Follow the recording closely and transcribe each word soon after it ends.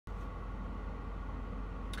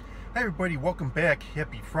Hi everybody, welcome back.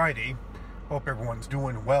 Happy Friday. Hope everyone's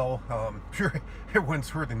doing well. Sure, everyone's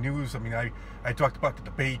heard the news. I mean, I talked about the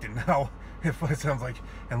debate, and now it sounds like,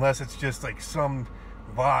 unless it's just like some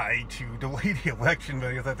lie to delay the election,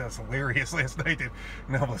 but I thought that was hilarious last night. That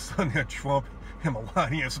now all of a sudden Trump and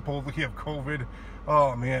Melania supposedly have COVID.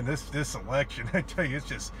 Oh man, this election, I tell you, it's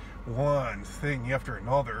just one thing after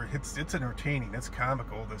another. It's entertaining. It's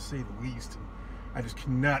comical to say the least. And I just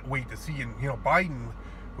cannot wait to see. And Biden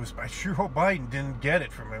was, I sure hope Biden didn't get it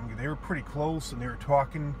from him. They were pretty close, and they were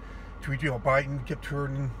talking to Biden kept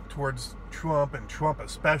turning towards Trump, and Trump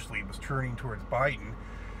especially was turning towards Biden.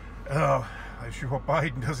 I sure hope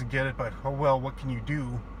Biden doesn't get it, but oh well, what can you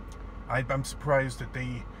do? I'm surprised that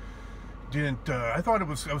they didn't. I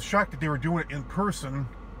was shocked that they were doing it in person.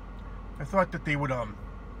 I thought that they would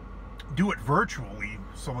do it virtually.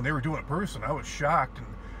 So when they were doing it in person, I was shocked, and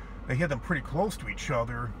they had them pretty close to each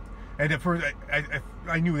other. And at first,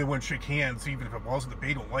 I knew they wouldn't shake hands, even if it wasn't that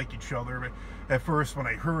they don't like each other. But at first, when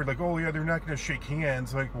I heard, like, oh yeah, they're not going to shake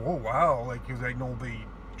hands, like, whoa, wow, like, because I know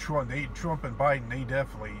Trump and Biden, they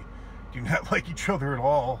definitely do not like each other at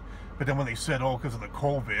all. But then when they said, oh, because of the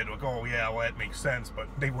COVID, like, oh yeah, well, that makes sense, but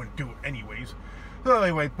they wouldn't do it anyways. So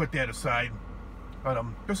anyway, put that aside. But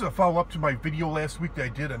this is a follow-up to my video last week that I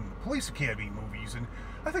did on Police Academy movies, and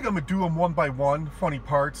I think I'm going to do them one by one, funny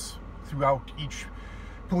parts throughout each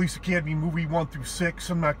Police Academy movie 1 through 6.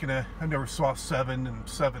 I never saw 7, and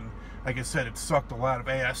 7, like I said, it sucked a lot of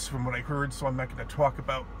ass from what I heard, so I'm not going to talk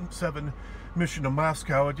about 7, Mission to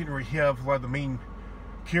Moscow. I didn't really have a lot of the main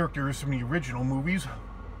characters from the original movies.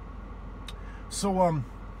 So,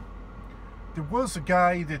 there was a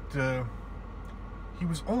guy that, he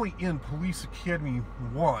was only in Police Academy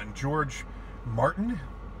 1, George Martin.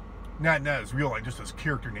 Not his real life, just his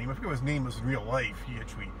character name. I forget what his name was in real life. He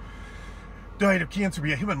actually died of cancer.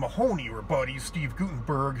 Yeah, him and Mahoney were buddies, Steve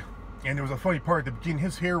Guttenberg. And there was a funny part at the beginning.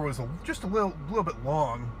 His hair was just a little bit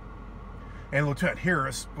long. And Lieutenant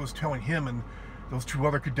Harris was telling him and those two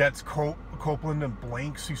other cadets, Copeland and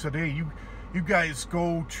Blanks, he said, hey, you guys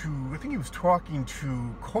go to, I think he was talking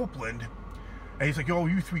to Copeland. And he's like, oh,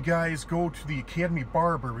 you three guys go to the Academy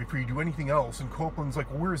Barber before you do anything else. And Copeland's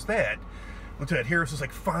like, well, where's that? Lieutenant Harris is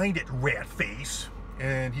like, find it, rat face.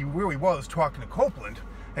 And he really was talking to Copeland.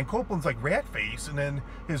 And Copeland's like, rat face. And then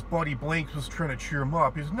his buddy Blanks was trying to cheer him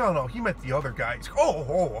up. He's, no, he meant the other guys.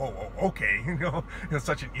 Oh, okay.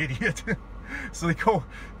 Such an idiot. So they go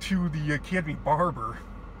to the Academy Barber.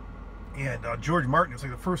 And George Martin is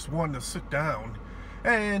like the first one to sit down.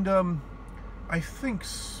 And I think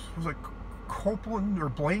it was like Copeland or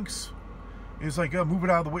Blanks is like, move it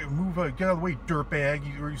out of the way, get out of the way, dirtbag.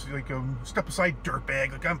 He's like, step aside,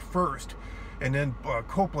 dirtbag, like I'm first. And then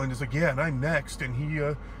Copeland is like, yeah, and I'm next. And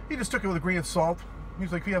he just took it with a grain of salt.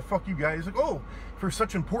 He's like, yeah, fuck you guys. He's like, oh, for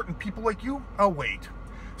such important people like you, I'll wait.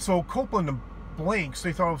 So Copeland and Blanks,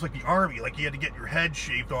 they thought it was like the army, like you had to get your head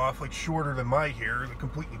shaved off, like shorter than my hair, like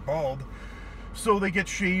completely bald. So they get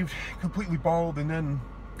shaved, completely bald, and then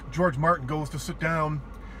George Martin goes to sit down.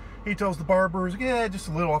 He tells the barbers, yeah, just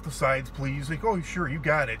a little off the sides, please. Like, oh, sure, you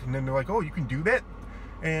got it. And then they're like, oh, you can do that?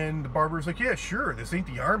 And the barber's like, yeah, sure, this ain't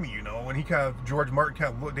the army, And he George Martin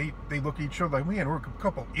kind of, they look at each other like, man, we're a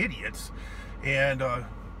couple idiots. And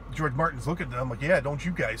George Martin's looking at them like, yeah, don't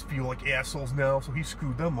you guys feel like assholes now? So he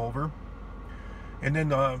screwed them over. And then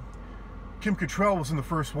Kim Cattrall was in the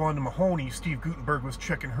first one, and Mahoney, Steve Guttenberg, was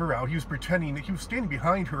checking her out. He was pretending that he was standing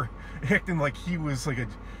behind her, acting like he was like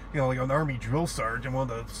like an army drill sergeant,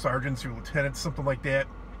 one of the sergeants or lieutenants, something like that.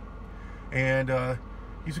 And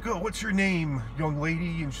he's like, oh, what's your name, young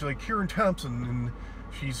lady? And she's like, Karen Thompson. And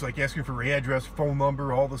she's like asking for her address, phone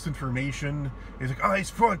number, all this information. He's like, eyes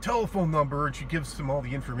front, telephone number. And she gives him all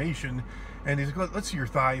the information. And he's like, let's see your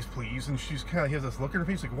thighs, please. And she's kind of has this look in her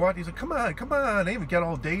face, like, what? He's like, come on, I haven't got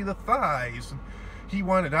all day the thighs. And he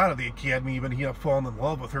wanted out of the academy, but he ended up falling in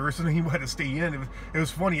love with her, so then he wanted to stay in. It was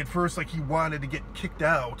funny at first, like he wanted to get kicked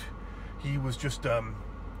out. He was just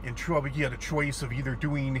in trouble. He had a choice of either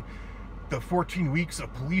doing the 14 weeks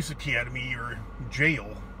of police academy or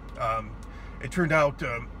jail. It turned out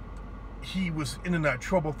he was in and out of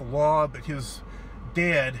trouble with the law, but his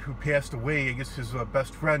dad, who passed away, I guess his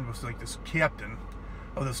best friend was like this captain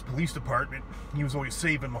of this police department. He was always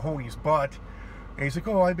saving Mahoney's butt. And he's like,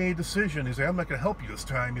 oh, I made a decision. He's like, I'm not going to help you this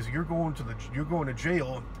time. He's like, you're going to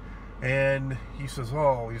jail. And he says,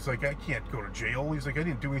 oh, he's like, I can't go to jail. He's like, I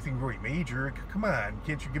didn't do anything really major. Come on,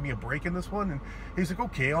 can't you give me a break in this one? And he's like,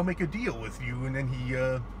 okay, I'll make a deal with you. And then he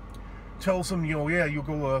tells him, yeah, you'll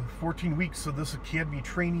go 14 weeks of this academy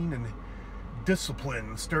training and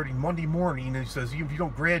discipline starting Monday morning. And he says, even if you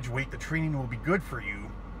don't graduate, the training will be good for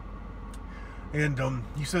you. And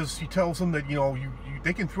he tells them that,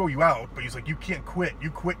 they can throw you out, but he's like, you can't quit. You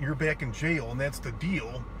quit and you're back in jail, and that's the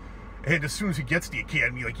deal. And as soon as he gets to the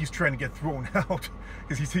academy, like, he's trying to get thrown out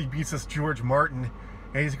because he beats this George Martin.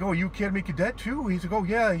 And he's like, oh, you academy cadet too? He's like, oh,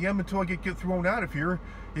 yeah, I am until I get thrown out of here.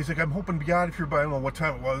 He's like, I'm hoping to be out of here by, I don't know what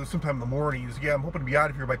time it was, sometime in the morning. He's like, yeah, I'm hoping to be out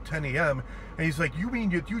of here by 10 a.m. And he's like, you mean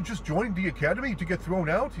you just joined the academy to get thrown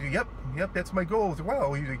out? He's like, yep, that's my goal. He's like,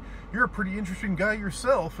 wow, he's like, you're a pretty interesting guy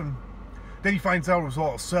yourself. And then he finds out it was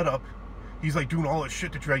all a setup. He's like doing all this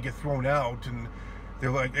shit to try to get thrown out. And they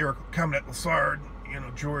were Commandant Lassard,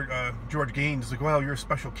 George Gaines is like, well, you're a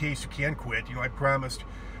special case, you can quit. I promised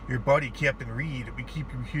your buddy, Captain Reed, we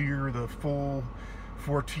keep you here the full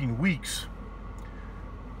 14 weeks.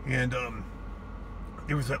 And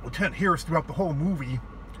there was that Lieutenant Harris throughout the whole movie.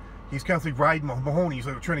 He's constantly riding Mahoney. He's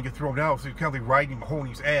like trying to get thrown out, so he's constantly riding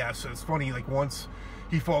Mahoney's ass. And it's funny, like once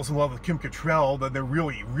he falls in love with Kim Cattrall, then they're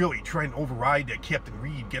really, really trying to override that Captain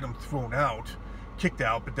Reed, get him thrown out, kicked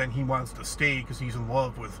out, but then he wants to stay because he's in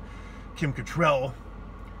love with Kim Cattrall.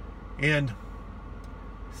 And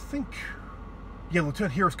I think, yeah,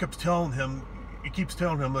 Lieutenant Harris keeps telling him,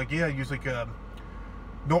 like, yeah, he's like,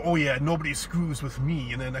 nobody screws with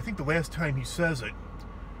me. And then I think the last time he says it,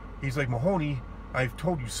 he's like, Mahoney, I've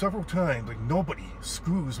told you several times, like, nobody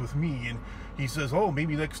screws with me. And he says, oh,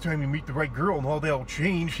 maybe next time you meet the right girl and all that'll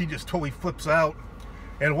change. He just totally flips out.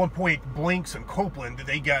 And at one point, Blanks and Copeland,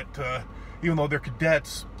 they got, even though they're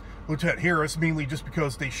cadets, Lieutenant Harris, mainly just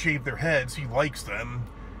because they shaved their heads, he likes them.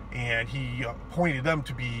 And he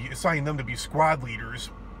assigned them to be squad leaders,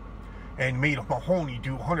 and made Mahoney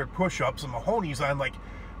do 100 push-ups, and Mahoney's on like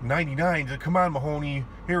 99. He said, come on, Mahoney.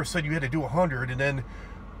 Harris said you had to do 100, and then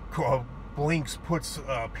Blanks puts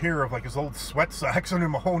a pair of like his old sweat socks under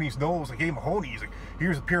Mahoney's nose. Like, hey, Mahoney, he's like,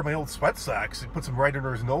 here's a pair of my old sweat socks. He puts them right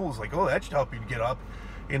under his nose, like, oh, that should help you to get up.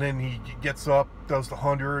 And then he gets up, does the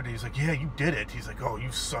 100, and he's like, yeah, you did it. He's like, oh,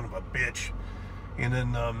 you son of a bitch. And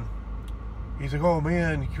then he's like, oh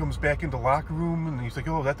man, he comes back into the locker room, and he's like,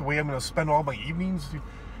 oh, that's the way I'm going to spend all my evenings?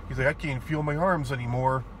 He's like, I can't feel my arms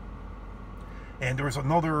anymore. And there was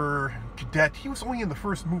another cadet, he was only in the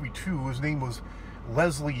first movie too, his name was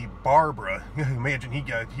Leslie Barbara. Imagine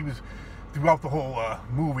he was, throughout the whole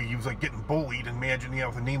movie, he was like getting bullied, and imagine,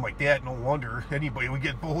 with a name like that, no wonder anybody would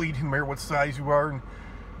get bullied, no matter what size you are. And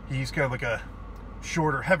he's kind of like a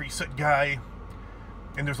shorter, heavy-set guy,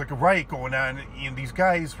 and there's like a riot going on, and these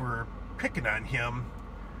guys were picking on him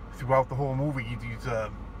throughout the whole movie. These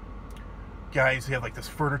guys have like this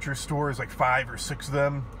furniture store, there's like 5 or 6 of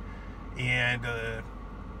them, and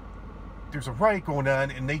there's a riot going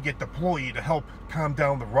on, and they get deployed to help calm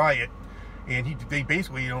down the riot. And they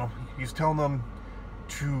basically, he's telling them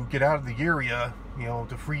to get out of the area,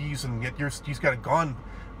 to freeze, and yet he's got a gun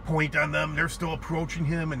point on them. They're still approaching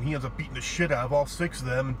him, and he ends up beating the shit out of all 6 of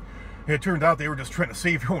them. And it turned out they were just trying to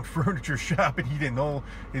save their own furniture shop, and he didn't know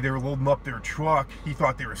they were loading up their truck. He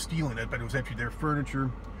thought they were stealing it, but it was actually their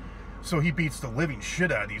furniture. So he beats the living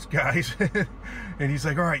shit out of these guys. And he's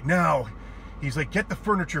like, all right, now, he's like, get the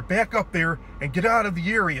furniture back up there and get out of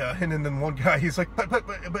the area. And then one guy, he's like, but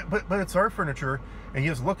it's our furniture. And he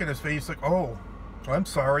has a look in his face like, oh, I'm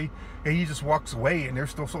sorry. And he just walks away, and they're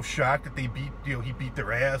still so shocked that he beat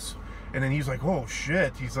their ass. And then he's like, oh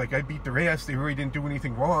shit. He's like, I beat their ass. They really didn't do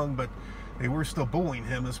anything wrong, but they were still bullying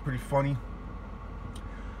him. That's pretty funny.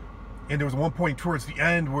 And there was one point towards the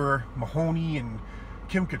end where Mahoney and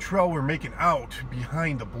Kim Cattrall were making out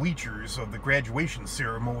behind the bleachers of the graduation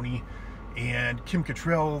ceremony. And Kim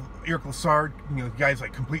Cattrall, Eric Lassard, the guy's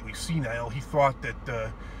like completely senile. He thought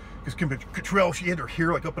that, because Kim Cattrall, she had her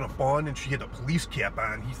hair like up in a bun, and she had a police cap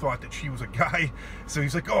on. He thought that she was a guy. So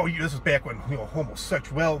he's like, oh, this is back when,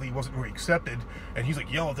 homosexuality wasn't really accepted. And he's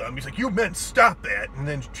like, yelling at him. He's like, you men, stop that. And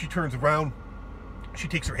then she turns around, she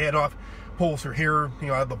takes her hat off, pulls her hair,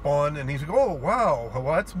 out of the bun, and he's like, oh, wow,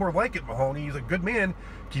 well, that's more like it, Mahoney. He's like, good man,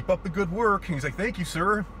 keep up the good work. And he's like, thank you,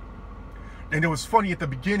 sir. And it was funny at the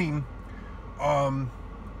beginning,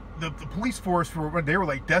 the police force, they were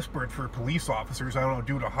like desperate for police officers, I don't know,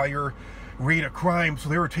 due to higher rate of crime, so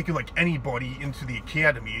they were taking like anybody into the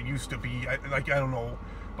academy. It used to be, I don't know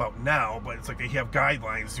about now, but it's like they have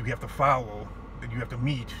guidelines you have to follow, that you have to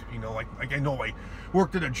meet, like I know I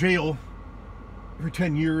worked at a jail for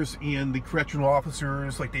 10 years, and the correctional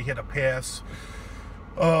officers, like they had to pass,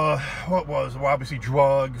 obviously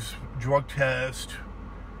drug test,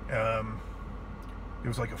 there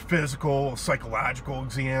was like a physical, psychological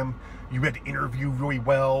exam. You had to interview really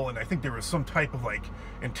well, and I think there was some type of like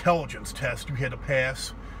intelligence test you had to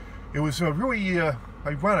pass. It was really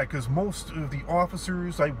ironic, because most of the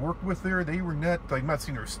officers I worked with there, they were not, I'm not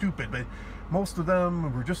saying they're stupid, but most of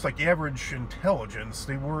them were just like average intelligence.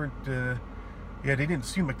 They weren't, yeah, they didn't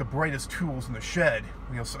seem like the brightest tools in the shed.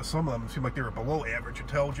 You know, some of them seemed like they were below average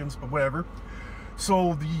intelligence, but whatever.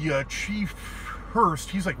 So the Chief Hurst,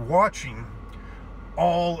 he's like watching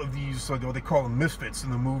all of these, they call them misfits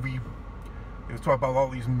in the movie. He was talking about all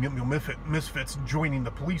these misfits joining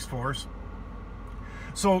the police force.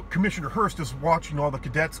 So Commissioner Hurst is watching all the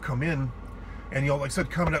cadets come in, and like I said,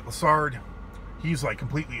 Commandant Lassard, he's like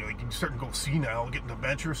completely like he's starting to go senile, getting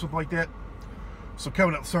dementia or something like that. So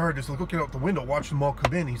Commandant Lassard is like looking out the window, watching them all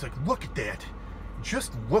come in. He's like, "Look at that!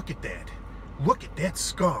 Just look at that! Look at that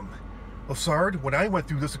scum!" Lassard, when I went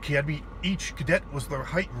through this academy, each cadet was the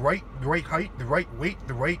right height, the right weight,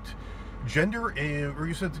 the right gender, or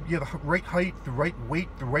you said, yeah, the right height, the right weight,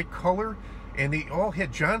 the right color, and they all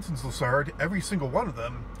had Johnson's, Lassard, every single one of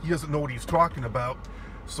them. He doesn't know what he's talking about.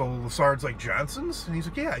 So Lassard's like, "Johnson's?" And he's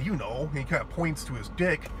like, "Yeah, you know." And he kind of points to his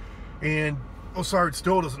dick, and Lassard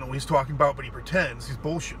still doesn't know what he's talking about, but he pretends. He's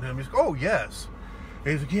bullshitting him. He's like, "Oh, yes."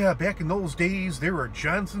 And he's like, "Yeah, back in those days, there were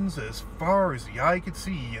Johnsons as far as the eye could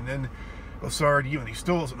see." And then Lassard, even he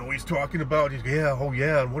still doesn't know what he's talking about. He's like, "Yeah, oh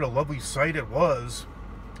yeah, and what a lovely sight it was."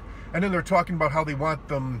 And then they're talking about how they want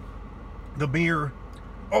them, the mayor.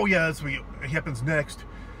 Oh yeah, that's what happens next.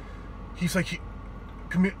 He's like,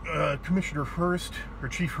 Commissioner Hurst, or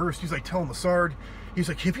Chief Hurst, he's like telling Lassard, he's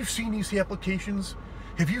like, "Have you seen these applications?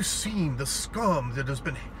 Have you seen the scum that has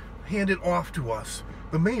been handed off to us?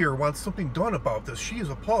 The mayor wants something done about this. She is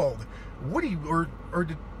appalled. What do you, or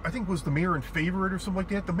did, I think was the mayor in favor of it or something like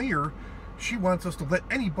that? The mayor, she wants us to let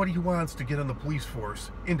anybody who wants to get on the police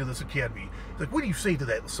force into this academy." He's like, "What do you say to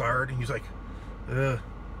that, Lassard?" And he's like,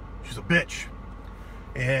 "She's a bitch."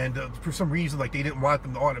 And for some reason, like, they didn't want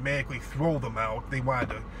them to automatically throw them out. They wanted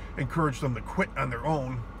to encourage them to quit on their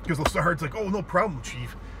own. Because Lassard's like, "Oh, no problem,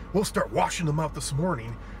 Chief. We'll start washing them out this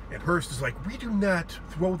morning." And Hurst is like, "We do not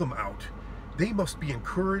throw them out. They must be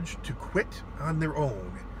encouraged to quit on their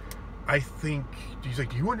own." I think, he's like,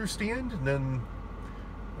 "Do you understand?" And then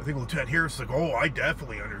I think Lieutenant Harris is like, "Oh, I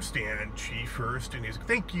definitely understand, Chief Hurst." And he's like,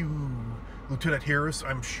 "Thank you, Lieutenant Harris.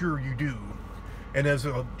 I'm sure you do." And as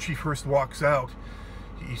Chief Hurst walks out,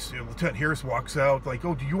 Lieutenant Harris walks out like,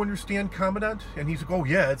 "Oh, do you understand, Commandant?" And he's like, "Oh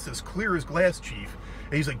yeah, it's as clear as glass, Chief."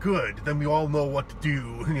 And he's like, "Good, then we all know what to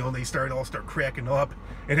do." You know, and they all start cracking up.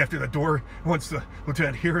 And after the door, once the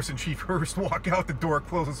Lieutenant Harris and Chief Hurst walk out, the door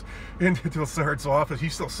closes into the Lassard's office.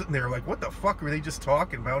 He's still sitting there like, what the fuck were they just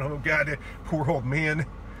talking about? Oh God, poor old man.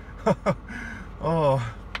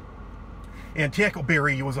 Oh. And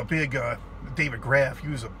Tackleberry was a big, David Graff, he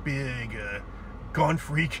was a big gun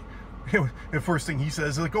freak. The first thing he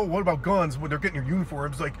says is like, "Oh, what about guns?" When they're getting your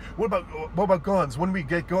uniforms, like, what about guns? When we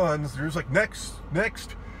get guns, there's like,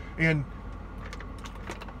 next. And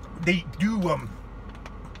they do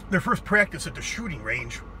their first practice at the shooting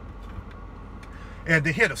range. And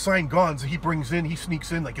they had assigned guns that he brings in. He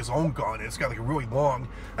sneaks in like his own gun. And it's got like a really long,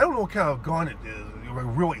 I don't know what kind of gun it is, a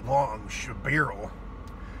really long barrel.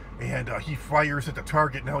 And he fires at the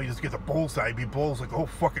target. Now he just gets a bullseye. He blows like the whole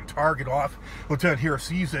fucking target off. Lieutenant Harris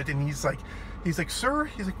sees it, and he's like, "Sir,"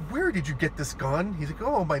 he's like, "where did you get this gun?" He's like,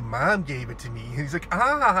 "Oh, my mom gave it to me." And he's like,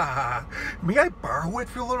 "Ah, may I borrow it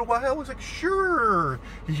for a little while?" He's like, "Sure."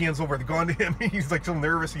 He hands over the gun to him. He's like so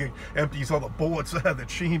nervous. He empties all the bullets out of the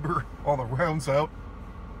chamber, all the rounds out.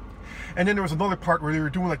 And then there was another part where they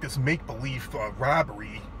were doing like this make-believe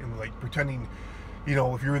robbery and like pretending, you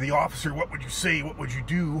know, if you were the officer, what would you say? What would you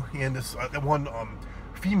do? And this that one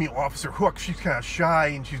female officer, Hook, she's kind of shy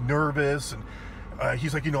and she's nervous. And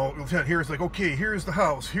he's like, you know, Lieutenant Harris like, "Okay, here's the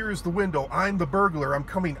house. Here's the window. I'm the burglar. I'm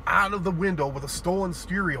coming out of the window with a stolen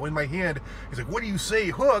stereo in my hand." He's like, "What do you say,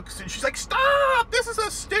 Hooks?" And she's like, "Stop! This is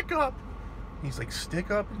a stick-up." He's like,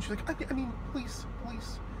 "Stick up?" And she's like, I mean, police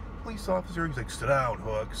officer." He's like, "Sit down,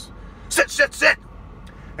 Hooks. Sit.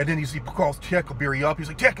 And then he calls Tackleberry up. He's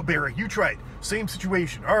like, "Tackleberry, you try it. Same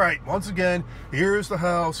situation. All right, once again, here's the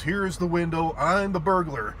house, here's the window. I'm the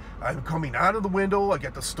burglar. I'm coming out of the window. I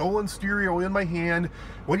got the stolen stereo in my hand.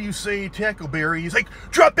 What do you say, Tackleberry?" He's like,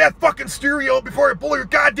 "Drop that fucking stereo before I blow your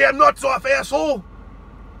goddamn nuts off, asshole."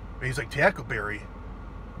 And he's like, "Tackleberry,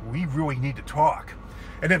 we really need to talk."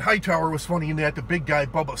 And then Hightower was funny in that the big guy,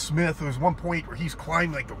 Bubba Smith, there was one point where he's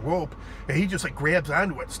climbing like the rope, and he just like grabs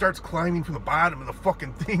onto it, starts climbing from the bottom, and the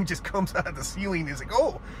fucking thing just comes out of the ceiling. He's like,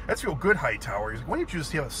 "Oh, that's real good, Hightower." He's like, "Why don't you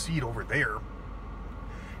just have a seat over there?"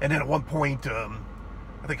 And then at one point,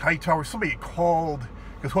 I think Hightower, somebody called,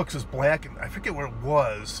 because Hooks is black, and I forget what it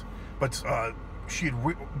was, but she had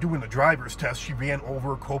doing the driver's test, she ran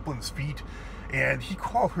over Copeland's feet, and he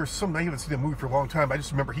called her some, I haven't seen the movie for a long time, I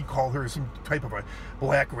just remember he called her some type of a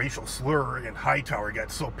black racial slur, and Hightower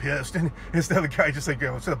got so pissed, and instead of the guy just like,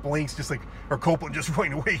 instead of Blanks just like, or Copeland just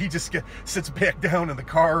running away, he just sits back down in the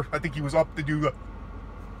car. I think he was up to do the,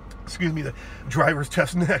 excuse me, the driver's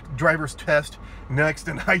test next,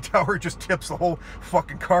 and Hightower just tips the whole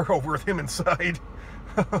fucking car over with him inside.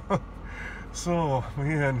 So,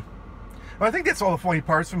 man, well, I think that's all the funny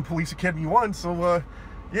parts from Police Academy 1, so,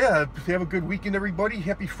 yeah, have a good weekend, everybody.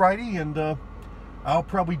 Happy Friday, and I'll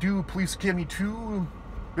probably do Police Academy 2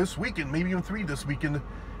 this weekend, maybe even 3 this weekend,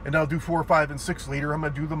 and I'll do 4, 5, and 6 later. I'm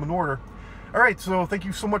going to do them in order. Alright, so thank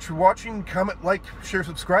you so much for watching. Comment, like, share,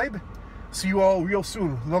 subscribe. See you all real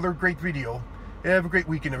soon. Another great video. Have a great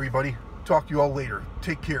weekend, everybody. Talk to you all later.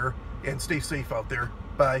 Take care, and stay safe out there.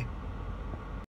 Bye.